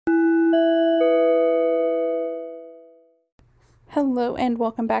Hello and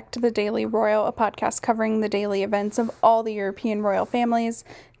welcome back to the Daily Royal, a podcast covering the daily events of all the European royal families.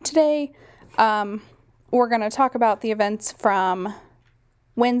 Today, we're going to talk about the events from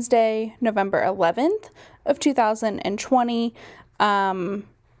Wednesday, November 11th of 2020.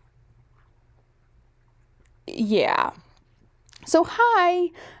 So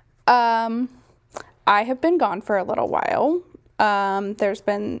hi, I have been gone for a little while. There's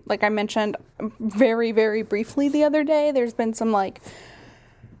been, like I mentioned very, very briefly the other day, there's been some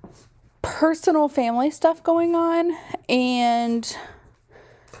personal family stuff going on, and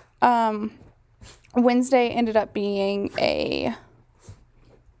Wednesday ended up being a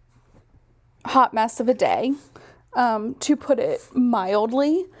hot mess of a day, to put it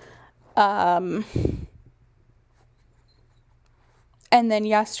mildly. And then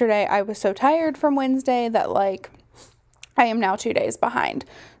yesterday I was so tired from Wednesday that I am now 2 days behind.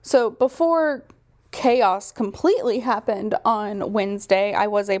 So before chaos completely happened on Wednesday, I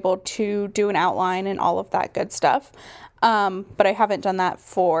was able to do an outline and all of that good stuff. But I haven't done that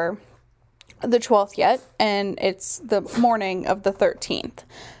for the 12th yet, and it's the morning of the 13th.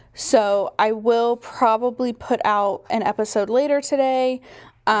 So I will probably put out an episode later today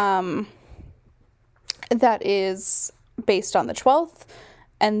that is based on the 12th,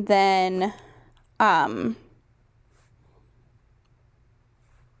 and then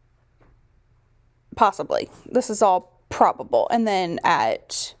possibly, this is all probable, and then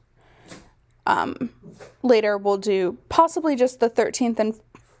at later we'll do possibly just the 13th and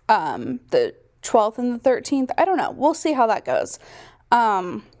the 12th and the 13th. I don't know, we'll see how that goes.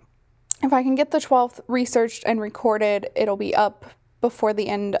 If I can get the 12th researched and recorded, it'll be up before the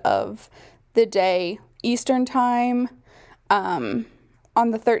end of the day Eastern time on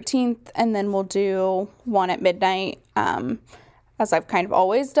the 13th, and then we'll do one at midnight, as I've kind of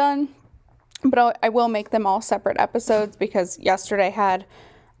always done. But I will make them all separate episodes because yesterday had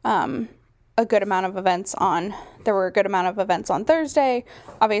a good amount of events on. There were a good amount of events on Thursday.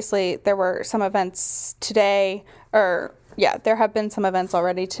 Obviously, there were some events today, there have been some events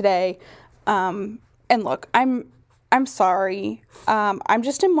already today. And look, I'm sorry. I'm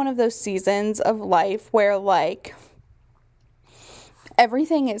just in one of those seasons of life where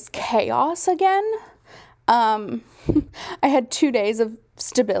everything is chaos again. I had 2 days of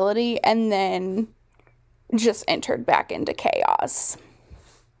stability and then just entered back into chaos.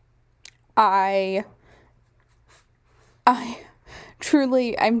 I'm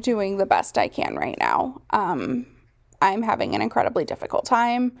doing the best I can right now. I'm having an incredibly difficult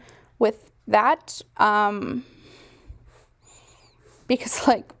time with that, because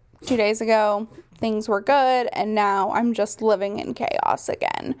 2 days ago things were good and now I'm just living in chaos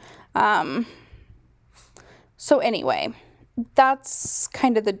again. So anyway, that's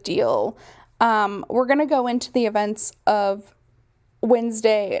kind of the deal. We're going to go into the events of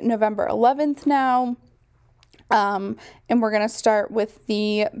Wednesday, November 11th now. And we're going to start with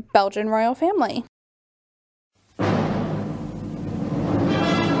the Belgian royal family.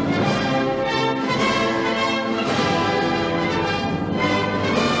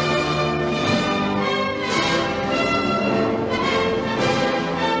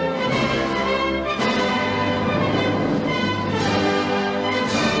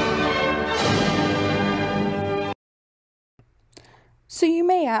 So you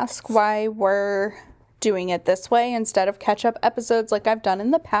may ask why we're doing it this way instead of catch-up episodes like I've done in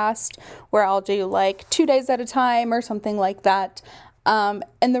the past, where I'll do 2 days at a time or something like that. And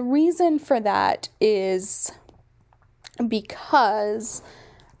the reason for that is because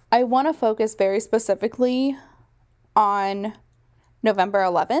I want to focus very specifically on November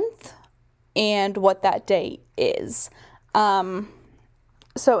 11th and what that day is.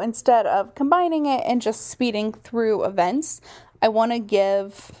 So instead of combining it and just speeding through events, I want to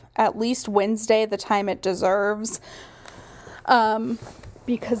give at least Wednesday the time it deserves,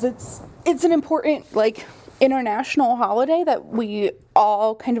 because it's an important, international holiday that we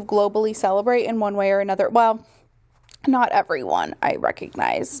all kind of globally celebrate in one way or another. Well, not everyone, I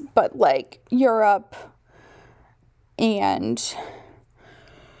recognize, but Europe and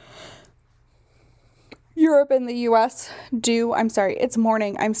the US do. I'm sorry, it's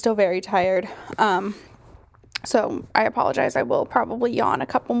morning. I'm still very tired. So I apologize. I will probably yawn a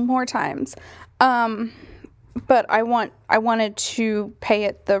couple more times. But I wanted to pay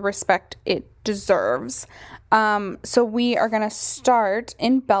it the respect it deserves. So we are going to start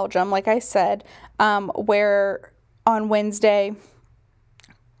in Belgium, like I said, where on Wednesday,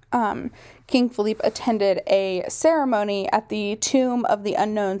 King Philippe attended a ceremony at the Tomb of the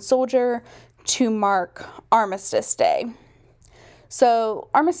Unknown Soldier to mark Armistice Day. So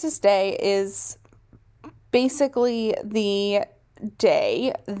Armistice Day is basically the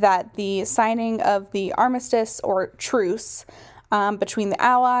day that the signing of the Armistice or truce between the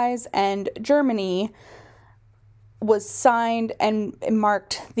Allies and Germany was signed, and it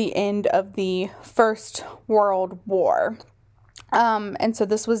marked the end of the First World War. And so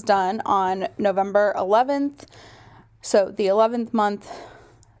this was done on November 11th. So the 11th month,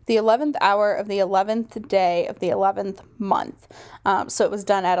 the 11th hour of the 11th day of the 11th month. So it was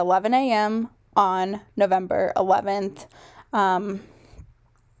done at 11 a.m. on November 11th. I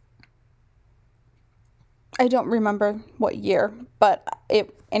don't remember what year, but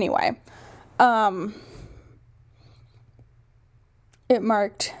anyway. It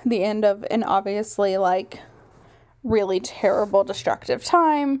marked the end of an obviously, like, really terrible, destructive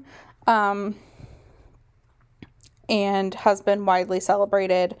time, and has been widely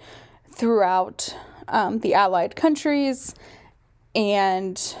celebrated throughout the Allied countries.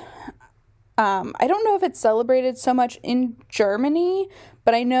 And I don't know if it's celebrated so much in Germany,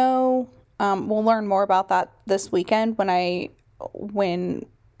 but I know we'll learn more about that this weekend when I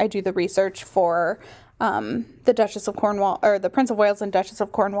do the research for the Duchess of Cornwall, or the Prince of Wales and Duchess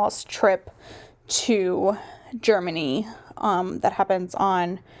of Cornwall's trip to Germany that happens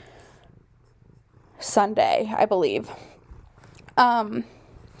on Sunday, I believe.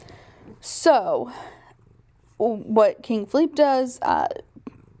 So what King Philippe does,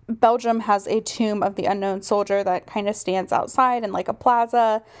 Belgium has a tomb of the unknown soldier that kind of stands outside in like a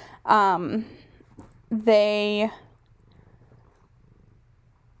plaza.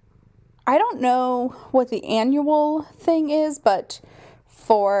 I don't know what the annual thing is, but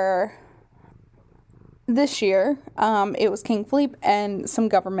for this year, it was King Philippe and some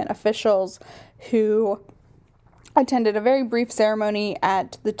government officials who attended a very brief ceremony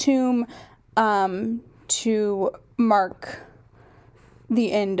at the tomb to mark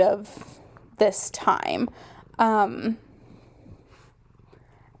the end of this time. And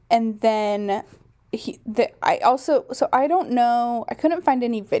then I don't know, I couldn't find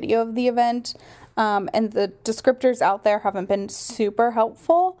any video of the event, and the descriptors out there haven't been super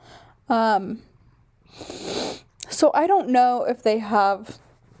helpful. So I don't know if they have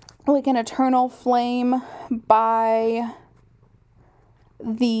like an eternal flame by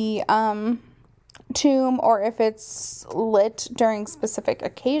the tomb, or if it's lit during specific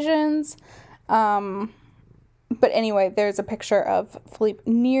occasions. But anyway, there's a picture of Philippe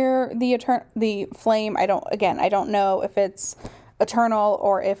near the flame. I don't know if it's eternal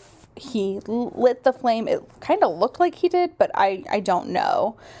or if he lit the flame. It kind of looked like he did, but I don't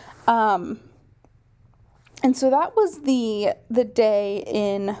know. And so that was the day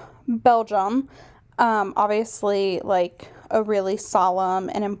in Belgium. Obviously, like a really solemn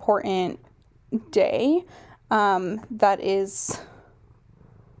and important day that is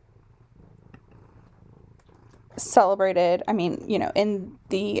celebrated. I mean, in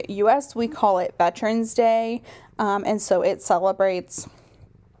the US we call it Veterans Day, and so it celebrates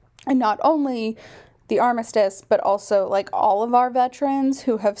not only the armistice, but also like all of our veterans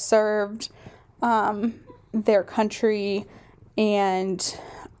who have served their country, and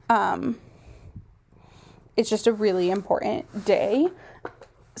it's just a really important day.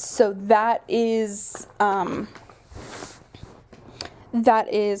 So that is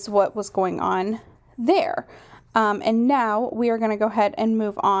what was going on there. And now we are going to go ahead and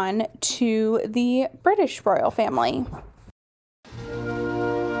move on to the British royal family.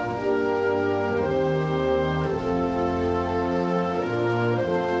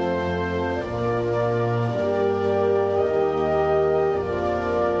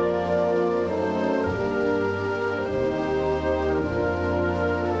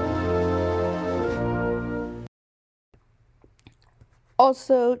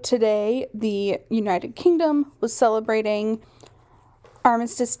 Also today, the United Kingdom was celebrating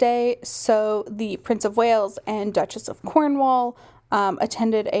Armistice Day, so the Prince of Wales and Duchess of Cornwall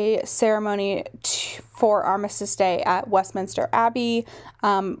attended a ceremony for Armistice Day at Westminster Abbey,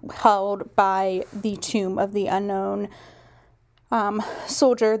 held by the tomb of the unknown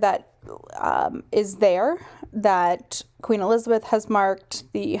soldier that is there, that Queen Elizabeth has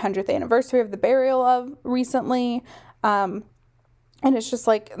marked the 100th anniversary of the burial of recently. And it's just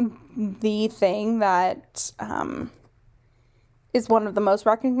like the thing that is one of the most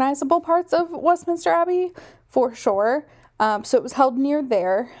recognizable parts of Westminster Abbey, for sure. So it was held near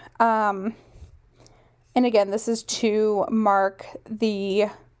there. And again, this is to mark the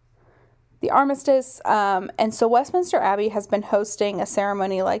armistice. And so Westminster Abbey has been hosting a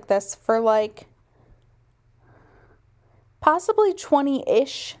ceremony like this for like possibly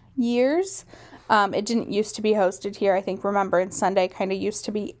 20-ish years. It didn't used to be hosted here. I think Remembrance Sunday kind of used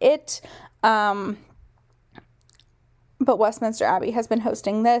to be it. but Westminster Abbey has been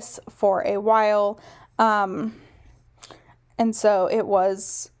hosting this for a while. And so it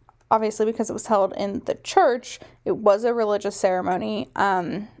was, obviously because it was held in the church, it was a religious ceremony,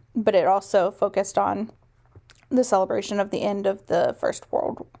 but it also focused on the celebration of the end of the First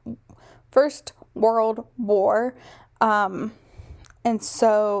World War. And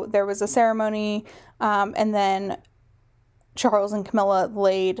so there was a ceremony, and then Charles and Camilla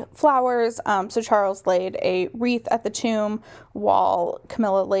laid flowers. So Charles laid a wreath at the tomb while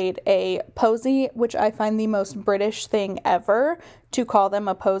Camilla laid a posy, which I find the most British thing ever to call them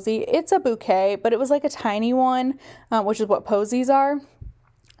a posy. It's a bouquet, but it was like a tiny one, which is what posies are.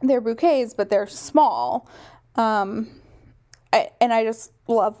 They're bouquets, but they're small. And I just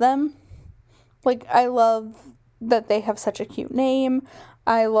love them. Like, I love that they have such a cute name.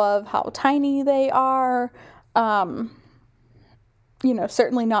 I love how tiny they are.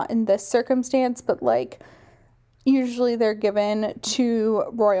 Certainly not in this circumstance, but like usually they're given to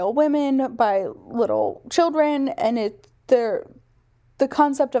royal women by little children, and the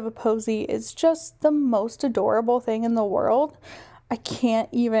concept of a posy is just the most adorable thing in the world. I can't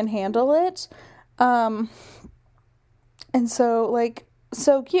even handle it. And so, like,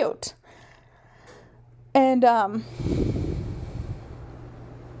 so cute. And,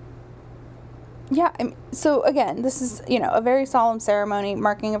 yeah, so again, this is, a very solemn ceremony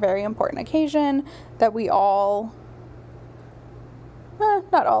marking a very important occasion that we all,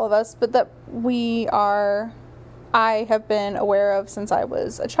 not all of us, but that I have been aware of since I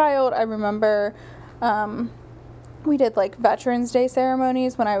was a child. I remember, we did like Veterans Day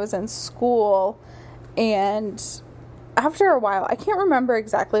ceremonies when I was in school, and after a while, I can't remember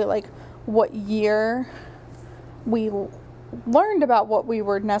exactly like what year we learned about what we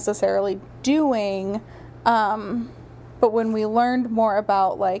were necessarily doing, but when we learned more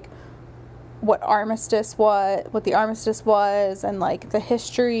about like what the armistice was, and like the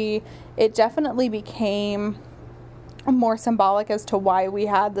history, it definitely became more symbolic as to why we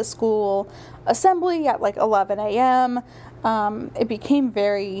had the school assembly at like 11 a.m. It became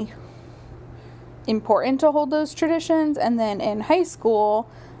very important to hold those traditions. And then in high school,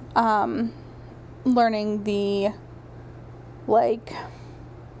 learning the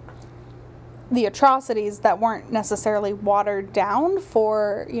atrocities that weren't necessarily watered down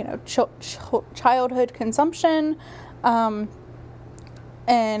for, childhood consumption, and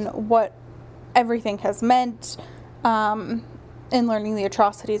what everything has meant, and learning the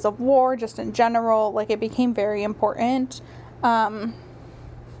atrocities of war just in general. Like, it became very important. And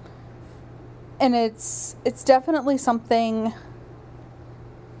it's definitely something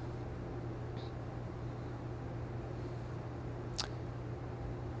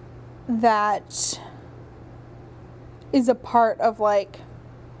that is a part of, like,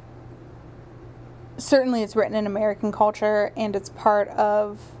 certainly it's written in American culture, and it's part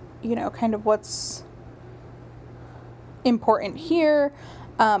of, kind of what's important here,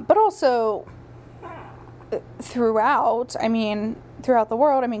 but also throughout the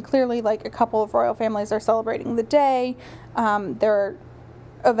world. Clearly, like, a couple of royal families are celebrating the day. There are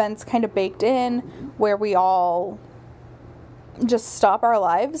events kind of baked in where we all just stop our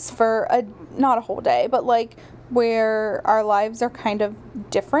lives for not a whole day, but like where our lives are kind of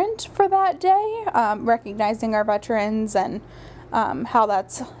different for that day, recognizing our veterans and how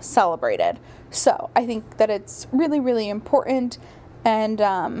that's celebrated. So I think that it's really, really important. And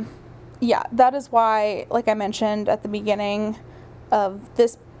that is why, like I mentioned at the beginning of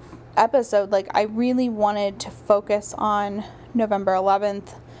this episode, like, I really wanted to focus on November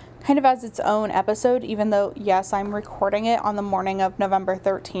 11th kind of as its own episode, even though, yes, I'm recording it on the morning of November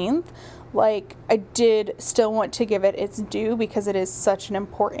 13th. Like, I did still want to give it its due because it is such an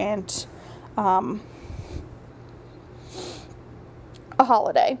important a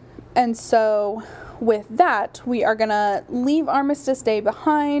holiday. And so with that, we are gonna leave Armistice Day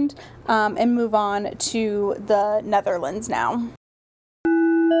behind, and move on to the Netherlands now.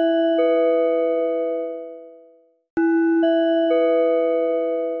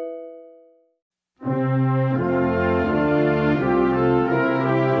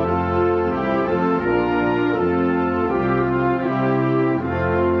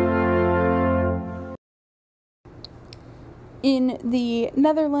 In the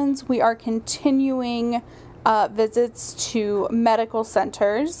Netherlands, we are continuing visits to medical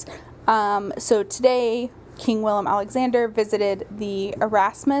centers. So today, King Willem-Alexander visited the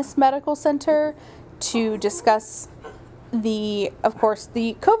Erasmus Medical Center to discuss of course,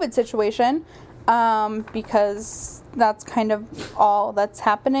 the COVID situation, because that's kind of all that's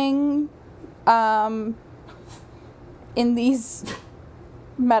happening in these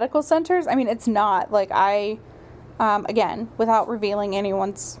medical centers. It's not like again, without revealing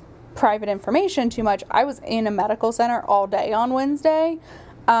anyone's private information too much, I was in a medical center all day on Wednesday.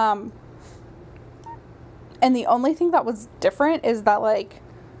 And the only thing that was different is that, like,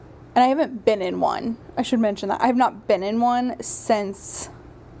 and I haven't been in one. I should mention that. I have not been in one since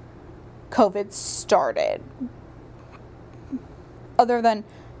COVID started. Other than,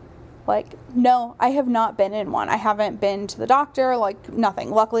 like, no, I have not been in one. I haven't been to the doctor, like,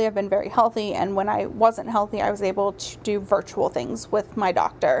 nothing. Luckily, I've been very healthy, and when I wasn't healthy, I was able to do virtual things with my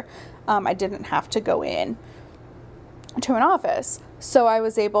doctor. I didn't have to go in to an office, so I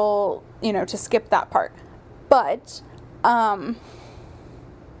was able, to skip that part. But,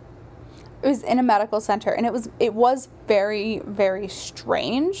 it was in a medical center, and it was very, very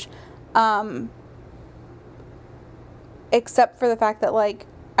strange, except for the fact that, like,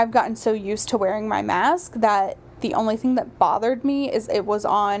 I've gotten so used to wearing my mask that the only thing that bothered me is it was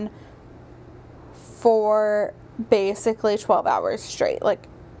on for basically 12 hours straight, like,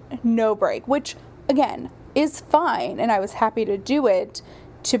 no break, which, again, is fine, and I was happy to do it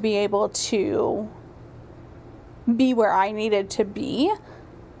to be able to be where I needed to be.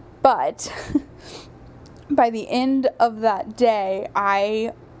 But by the end of that day,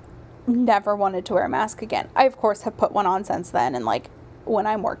 I never wanted to wear a mask again. I, of course, have put one on since then, and, like, when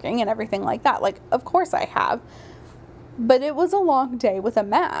I'm working and everything like that, like, of course I have. But it was a long day with a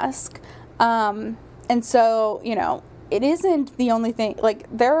mask. And so, it isn't the only thing. Like,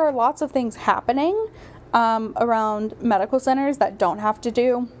 there are lots of things happening around medical centers that don't have to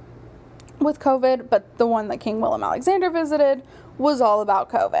do with COVID, but the one that King Willem-Alexander visited was all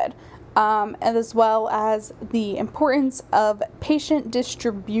about COVID, and as well as the importance of patient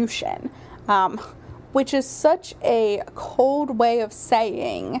distribution, which is such a cold way of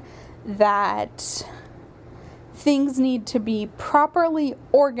saying that things need to be properly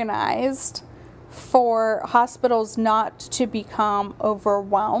organized for hospitals not to become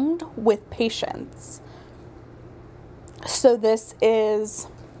overwhelmed with patients. So this is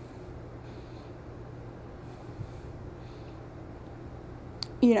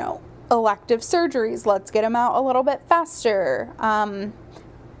elective surgeries, let's get them out a little bit faster.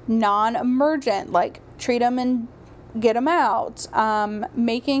 Non-emergent, like, treat them and get them out.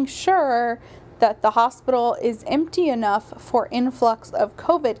 Making sure that the hospital is empty enough for influx of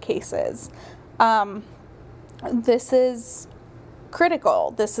COVID cases. This is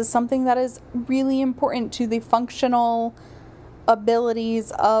critical. This is something that is really important to the functional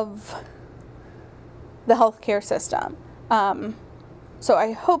abilities of the healthcare system. So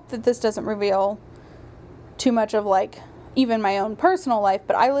I hope that this doesn't reveal too much of, like, even my own personal life,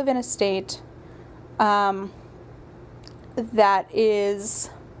 but I live in a state that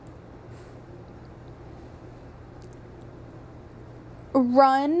is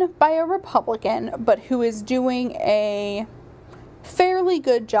run by a Republican, but who is doing a fairly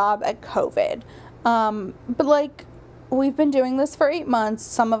good job at COVID. But, like, we've been doing this for 8 months.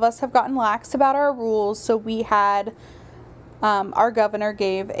 Some of us have gotten lax about our rules, so we had our governor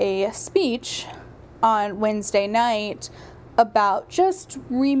gave a speech on Wednesday night about just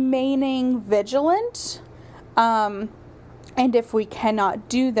remaining vigilant. And if we cannot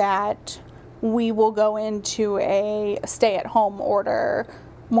do that, we will go into a stay-at-home order,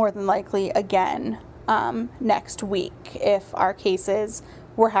 more than likely again, next week if our cases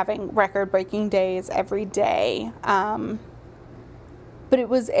were having record-breaking days every day. But it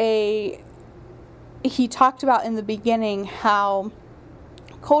was he talked about in the beginning how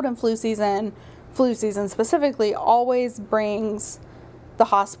cold and flu season specifically, always brings the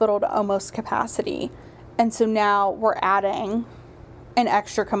hospital to almost capacity. And so now we're adding an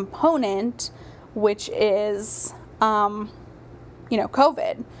extra component, which is,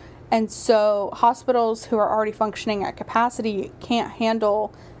 COVID. And so hospitals who are already functioning at capacity can't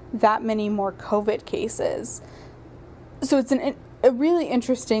handle that many more COVID cases. So it's a really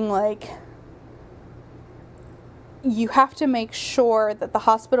interesting, like, you have to make sure that the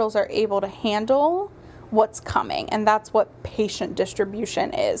hospitals are able to handle what's coming, and that's what patient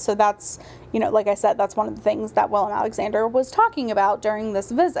distribution is. So that's, like I said, that's one of the things that Willem-Alexander was talking about during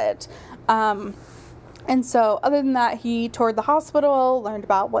this visit. And so other than that, he toured the hospital, learned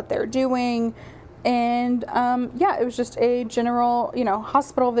about what they're doing, and it was just a general,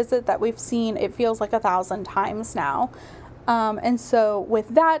 hospital visit that we've seen, it feels like 1,000 times now. And so with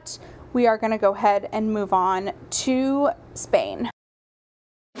that, we are going to go ahead and move on to Spain.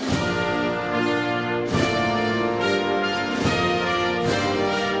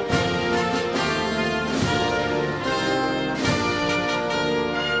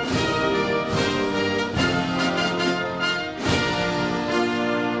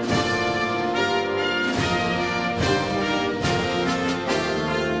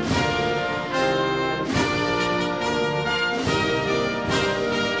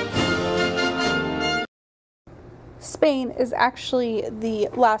 Spain is actually the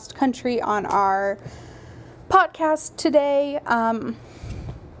last country on our podcast today. And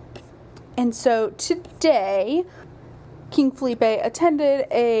so today, King Felipe attended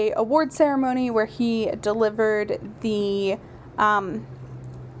a award ceremony where he delivered the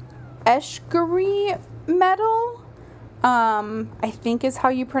Eschgary Medal, I think is how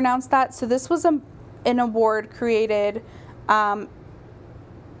you pronounce that. So this was an award created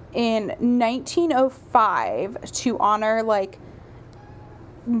in 1905 to honor like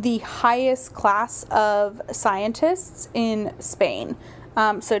the highest class of scientists in Spain.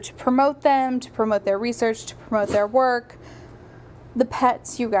 So to promote them, to promote their research, to promote their work. The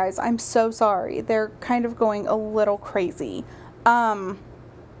pets, you guys, I'm so sorry. They're kind of going a little crazy.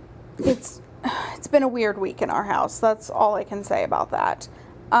 It's been a weird week in our house. That's all I can say about that.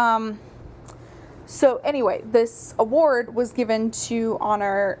 So anyway, this award was given to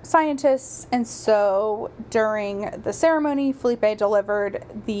honor scientists, and so during the ceremony, Felipe delivered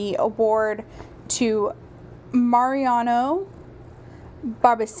the award to Mariano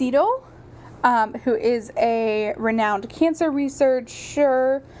Barbacito, who is a renowned cancer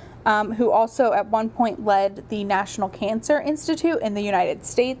researcher, who also at one point led the National Cancer Institute in the United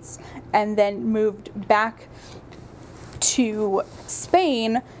States, and then moved back to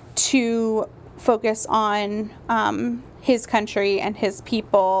Spain to focus on his country and his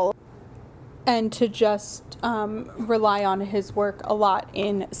people, and to just rely on his work a lot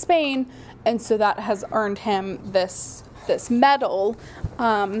in Spain. And so that has earned him this medal.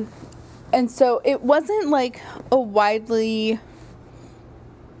 And so it wasn't like a widely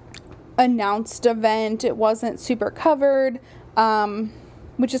announced event. It wasn't super covered,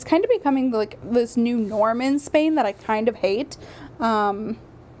 which is kind of becoming like this new norm in Spain that I kind of hate.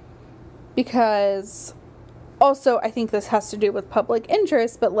 Because also I think this has to do with public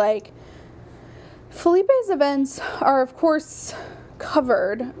interest, but like Felipe's events are of course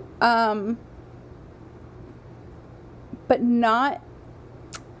covered, but not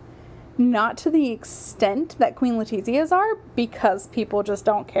to the extent that Queen Letizia's are, because people just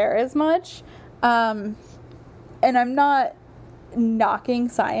don't care as much. And I'm not knocking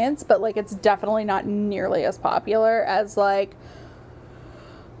science, but like it's definitely not nearly as popular as like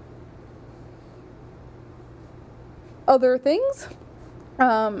other things.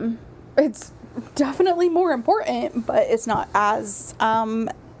 It's definitely more important, but it's not as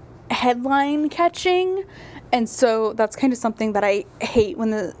headline catching. And so that's kind of something that I hate when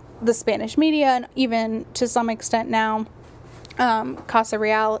the Spanish media, and even to some extent now, Casa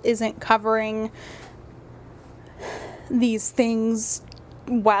Real isn't covering these things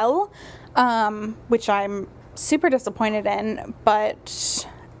well, which I'm super disappointed in. But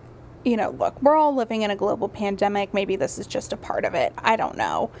you know, look, we're all living in a global pandemic. Maybe this is just a part of it. I don't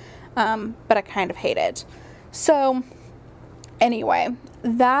know. But I kind of hate it. So anyway,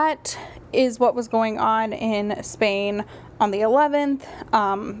 that is what was going on in Spain on the 11th.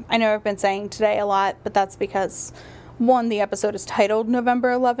 I know I've been saying today a lot, but that's because, one, the episode is titled November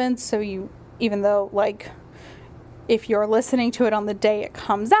 11th. So even though like if you're listening to it on the day it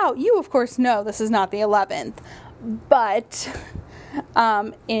comes out, you of course know this is not the 11th. But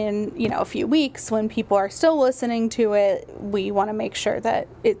in, a few weeks when people are still listening to it, we want to make sure that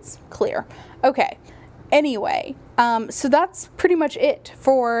it's clear. Okay. Anyway, so that's pretty much it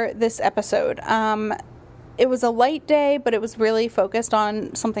for this episode. It was a light day, but it was really focused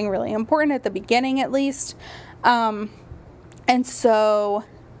on something really important at the beginning, at least. And so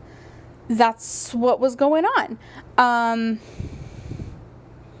that's what was going on.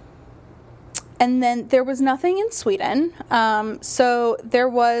 And then there was nothing in Sweden. So there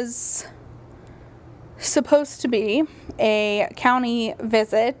was supposed to be a county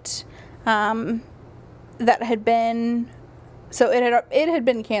visit that had been, so it had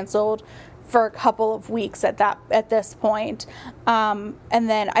been canceled for a couple of weeks at this point. And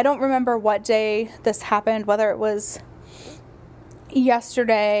then I don't remember what day this happened, whether it was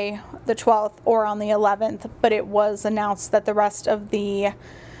yesterday, the 12th, or on the 11th, but it was announced that the rest of the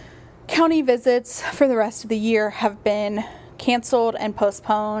county visits for the rest of the year have been canceled and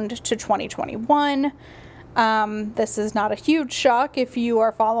postponed to 2021. This is not a huge shock if you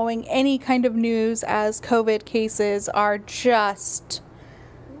are following any kind of news, as COVID cases are just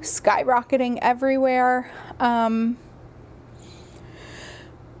skyrocketing everywhere.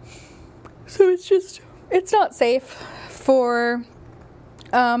 So it's not safe for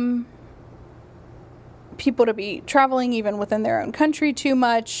people to be traveling even within their own country too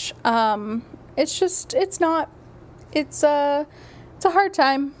much. It's a hard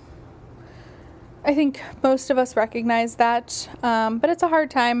time. I think most of us recognize that, but it's a hard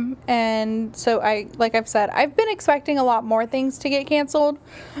time, and so like I've said, I've been expecting a lot more things to get canceled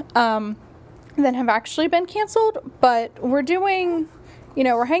than have actually been canceled, but we're doing,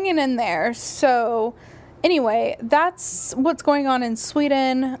 we're hanging in there. So anyway, that's what's going on in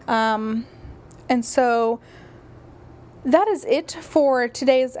Sweden, and so that is it for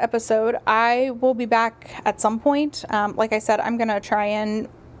today's episode. I will be back at some point. Like I said, I'm going to try and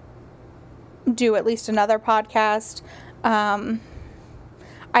do at least another podcast.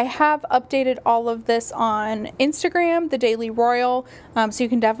 I have updated all of this on Instagram, The Daily Royal, so you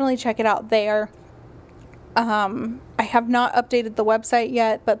can definitely check it out there. I have not updated the website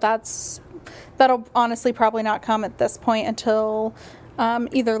yet, but that'll honestly probably not come at this point until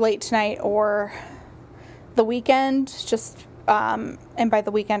either late tonight or the weekend. And by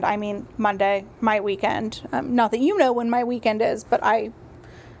the weekend I mean Monday, my weekend. Not that you know when my weekend is, but I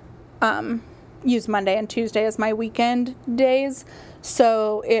use Monday and Tuesday as my weekend days,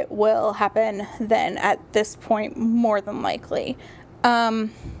 so it will happen then at this point, more than likely.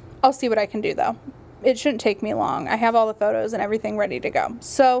 I'll see what I can do though. It shouldn't take me long. I have all the photos and everything ready to go,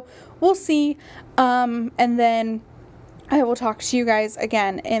 so we'll see. And then I will talk to you guys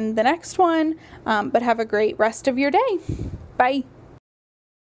again in the next one, but have a great rest of your day. Bye.